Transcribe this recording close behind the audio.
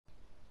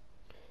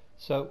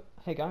So,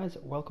 hey guys,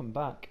 welcome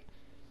back.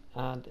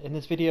 And in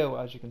this video,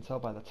 as you can tell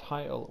by the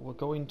title, we're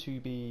going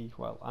to be,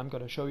 well, I'm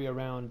going to show you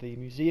around the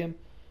museum.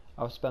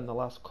 I've spent the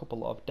last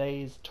couple of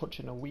days,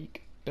 touching a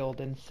week,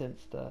 building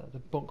since the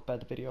bunk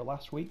bed video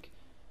last week.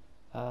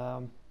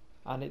 And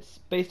it's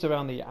based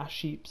around the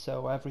ash heap,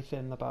 so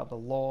everything about the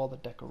lore, the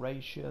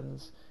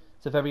decorations.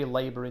 It's a very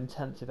labour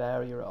intensive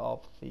area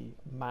of the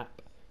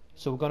map.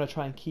 So we're going to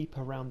try and keep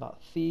around that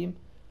theme.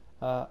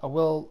 I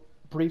will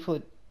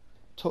briefly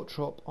touch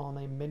up on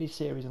a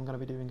mini-series I'm going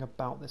to be doing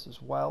about this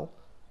as well.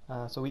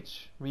 So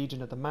each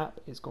region of the map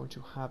is going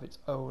to have its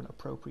own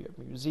appropriate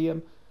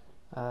museum,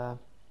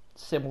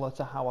 similar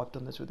to how I've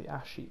done this with the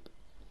ash heap.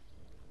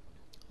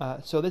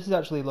 So this is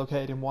actually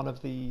located in one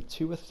of the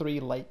 2 or 3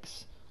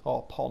 lakes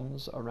or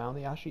ponds around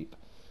the ash heap,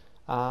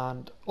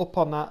 and up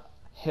on that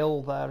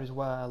hill there is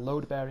where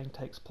load bearing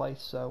takes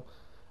place. So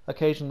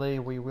occasionally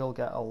we will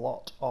get a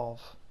lot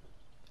of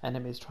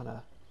enemies trying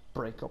to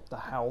break up the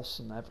house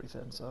and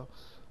everything, so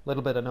a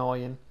little bit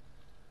annoying.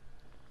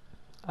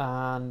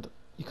 And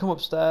you come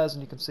upstairs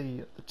and you can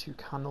see the 2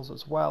 candles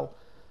as well,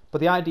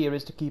 but the idea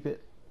is to keep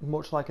it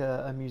much like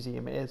a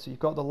museum is. So you've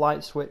got the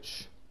light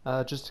switch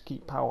just to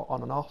keep power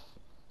on and off,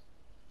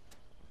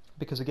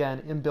 because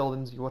again, in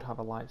buildings you would have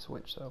a light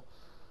switch. So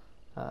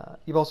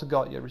you've also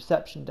got your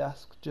reception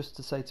desk just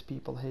to say to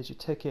people, here's your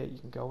ticket, you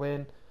can go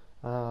in,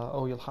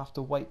 or you'll have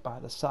to wait by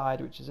the side,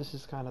 this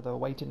is kind of the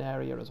waiting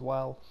area as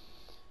well.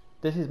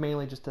 This is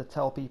mainly just to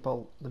tell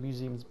people the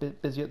museum's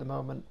busy at the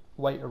moment,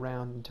 wait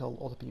around until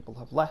other people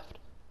have left,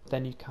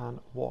 then you can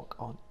walk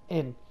on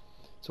in.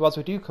 So as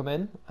we do come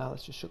in,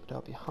 let's just shut the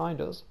door behind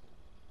us.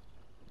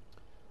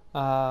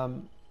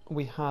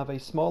 We have a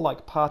small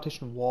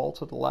partition wall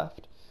to the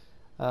left.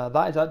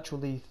 That is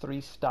actually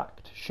 3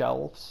 stacked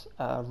shelves,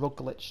 rug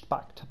glitched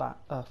back to back,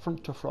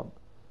 front to front.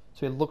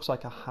 So it looks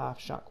like a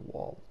half shack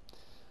wall.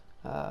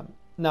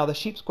 Now the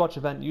sheep squatch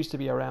event used to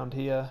be around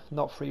here,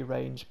 not free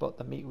range but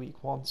the meat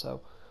week one,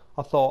 so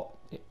I thought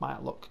it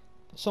might look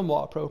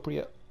somewhat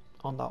appropriate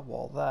on that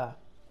wall there.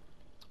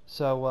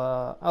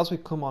 So as we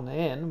come on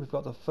in, we've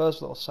got the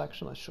first little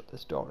section. Let's shut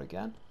this door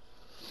again.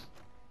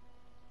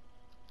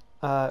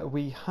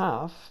 We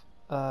have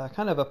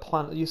kind of a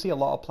plant. You see a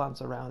lot of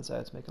plants around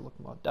there to make it look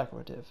more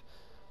decorative.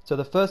 So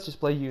the first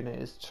display unit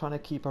is trying to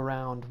keep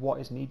around what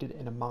is needed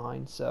in a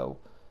mine. So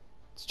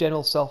it's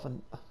general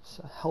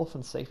health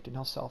and safety,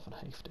 not self and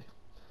safety.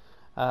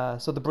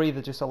 So the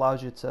breather just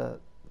allows you to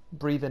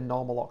breathe in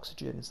normal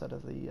oxygen instead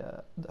of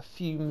the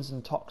fumes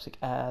and toxic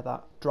air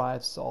that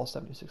drives all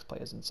 76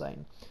 players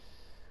insane.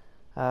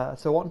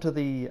 So on to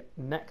the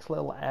next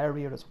little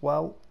area as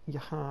well. You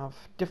have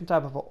different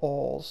type of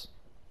ores.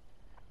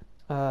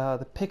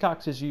 The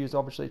pickaxe is used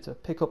obviously to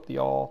pick up the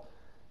ore,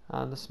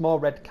 and the small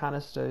red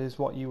canister is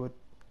what you would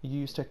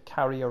use to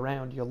carry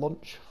around your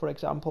lunch, for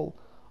example,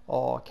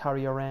 or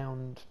carry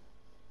around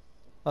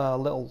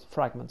little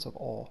fragments of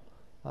ore,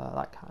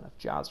 that kind of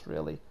jazz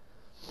really.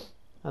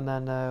 And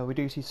then we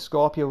do see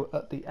Scorpio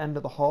at the end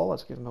of the hall.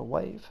 Let's give him a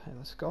wave. Hey,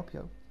 there's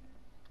Scorpio.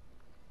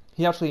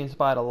 He actually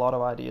inspired a lot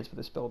of ideas for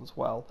this build as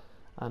well,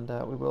 and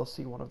we will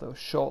see one of those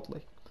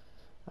shortly.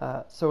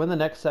 So in the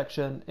next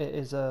section, it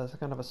is a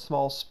kind of a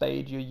small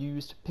spade you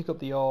use to pick up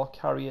the ore,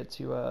 carry it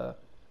to a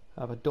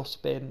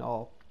dustbin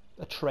or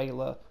a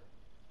trailer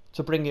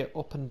to bring it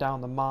up and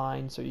down the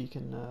mine so you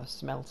can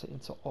smelt it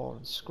into ore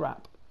and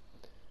scrap.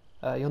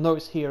 You'll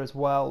notice here as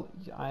well,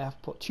 I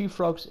have put 2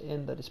 frogs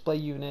in the display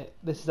unit.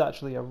 This is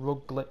actually a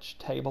rug glitch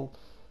table.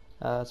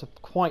 It's a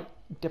quite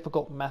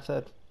difficult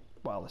method.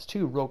 Well, there's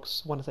 2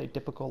 rugs. When I say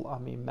difficult, I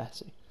mean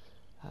messy.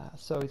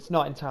 So it's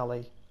not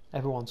entirely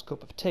everyone's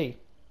cup of tea.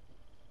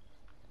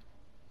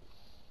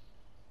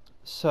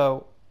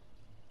 So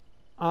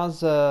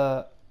as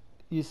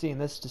you see in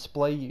this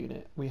display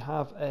unit, we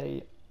have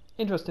a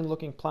interesting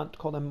looking plant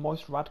called a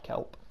moist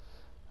radkelp.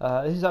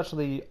 This is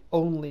actually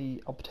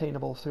only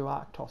obtainable through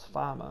Arctos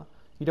Farmer.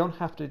 You don't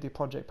have to do the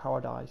Project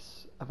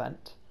Paradise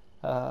event.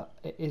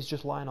 It is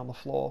just lying on the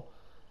floor,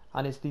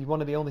 and it's one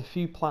of the only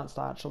few plants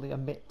that actually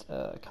emit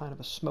kind of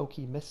a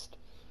smoky mist.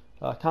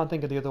 I can't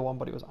think of the other one,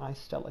 but it was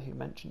IceStella who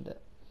mentioned it.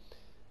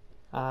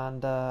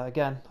 And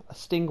again, a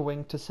sting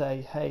wing to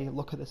say, hey,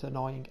 look at this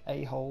annoying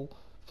a-hole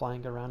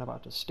flying around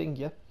about to sting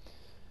you.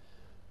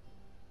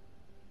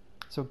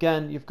 So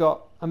again, you've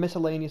got a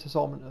miscellaneous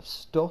assortment of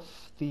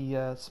stuff.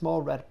 The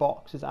small red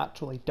box is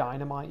actually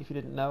dynamite, if you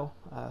didn't know.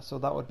 So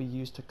that would be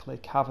used to clear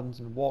caverns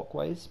and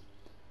walkways.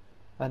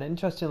 An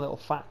interesting little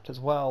fact as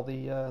well,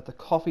 the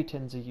coffee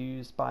tins are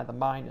used by the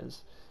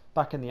miners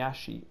back in the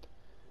ash heap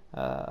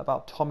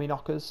about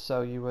Tommyknockers.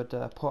 So you would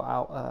put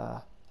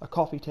out a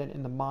coffee tin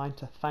in the mine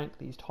to thank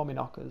these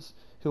Tommyknockers,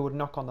 who would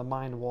knock on the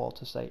mine wall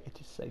to say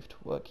it is safe to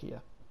work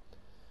here.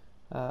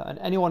 And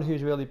anyone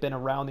who's really been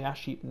around the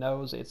ash heap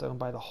knows it's owned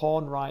by the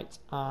Hornwright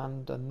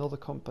and another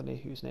company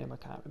whose name I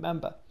can't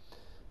remember.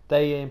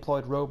 They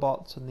employed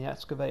robots and the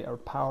excavator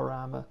power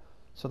armor,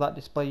 so that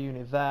display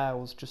unit there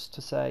was just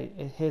to say,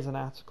 here's an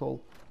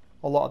article,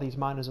 a lot of these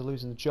miners are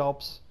losing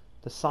jobs.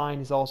 The sign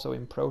is also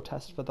in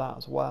protest for that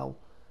as well,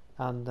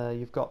 and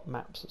you've got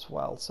maps as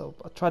well. So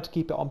I tried to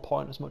keep it on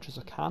point as much as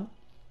I can.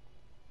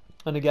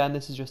 And again,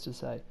 this is just to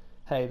say,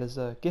 hey, there's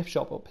a gift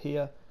shop up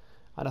here,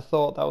 and I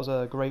thought that was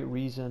a great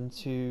reason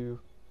to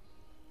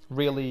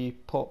really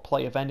put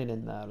player vending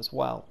in there as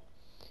well.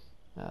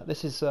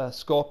 This is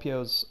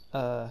Scorpio's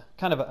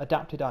kind of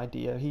adapted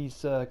idea.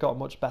 He's got a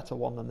much better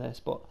one than this,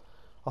 but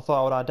I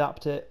thought I would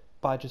adapt it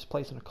by just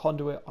placing a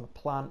conduit on a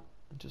plant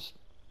and just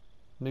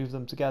move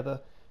them together.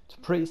 It's a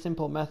pretty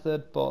simple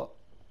method, but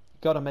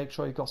you've got to make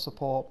sure you've got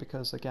support,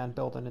 because again,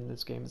 building in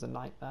this game is a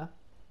nightmare.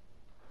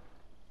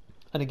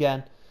 And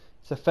again,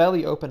 it's a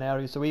fairly open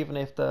area, so even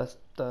if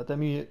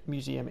the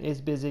museum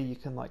is busy, you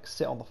can like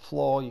sit on the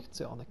floor, you can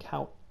sit on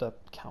the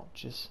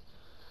couches,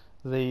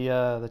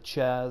 the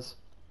chairs.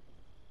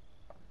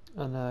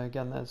 And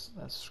again, there's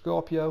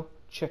Scorpio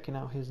checking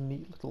out his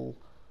neat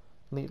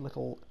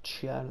little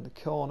chair in the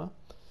corner.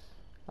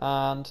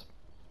 And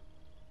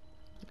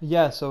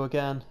yeah, so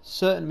again,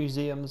 certain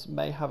museums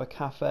may have a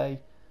cafe.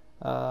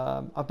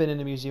 I've been in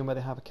a museum where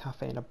they have a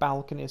cafe and a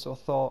balcony, so I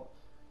thought,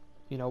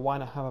 you know, why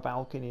not have a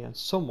balcony and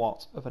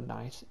somewhat of a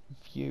nice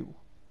view?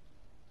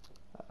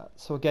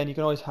 So again, you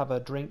can always have a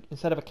drink.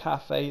 Instead of a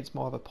cafe, it's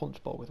more of a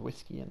punch bowl with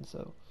whiskey in,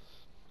 so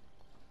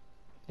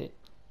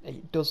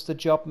it does the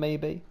job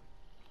maybe.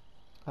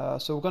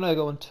 So we're going to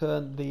go and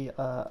turn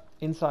the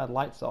inside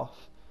lights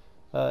off.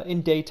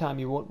 In daytime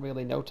you won't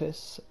really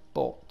notice,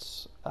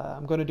 but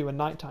I'm going to do a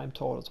nighttime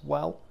tour as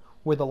well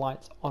with the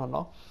lights on and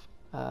off.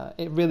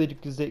 It really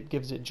gives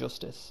it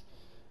justice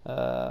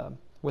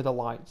with the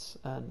lights,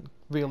 and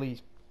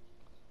really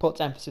puts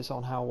emphasis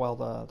on how well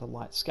the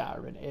light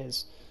scattering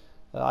is.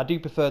 I do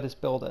prefer this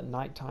build at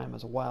nighttime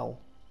as well.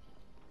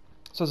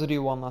 So as I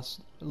do one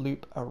last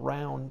loop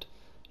around,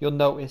 you'll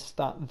notice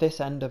that this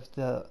end of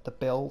the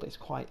build is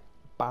quite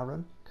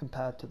barren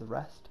compared to the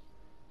rest.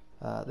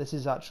 This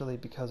is actually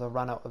because I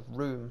ran out of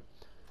room.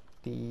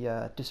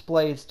 The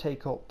displays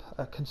take up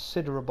a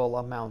considerable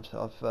amount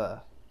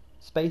of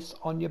space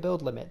on your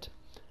build limit.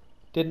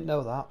 Didn't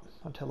know that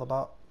until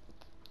about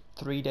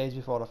 3 days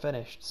before I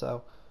finished,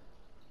 so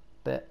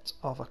bit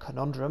of a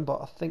conundrum,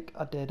 but I think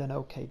I did an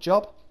okay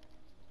job.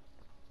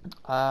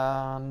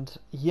 And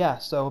yeah,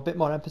 so a bit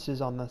more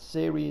emphasis on the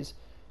series.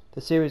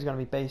 The series is going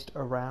to be based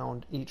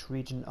around each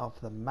region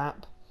of the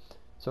map.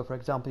 So for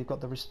example, you've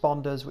got the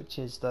Responders, which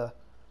is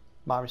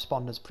my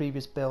Responders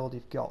previous build.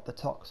 You've got the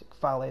Toxic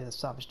Valley, the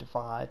Savage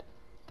Divide.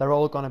 They're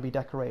all going to be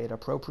decorated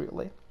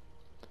appropriately.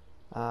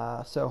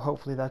 So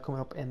hopefully they're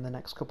coming up in the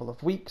next couple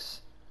of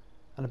weeks.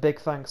 And a big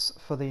thanks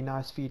for the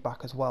nice feedback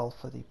as well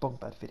for the bunk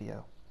bed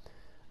video.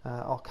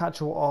 I'll catch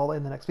you all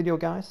in the next video,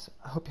 guys.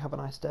 I hope you have a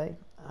nice day,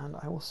 and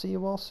I will see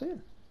you all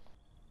soon.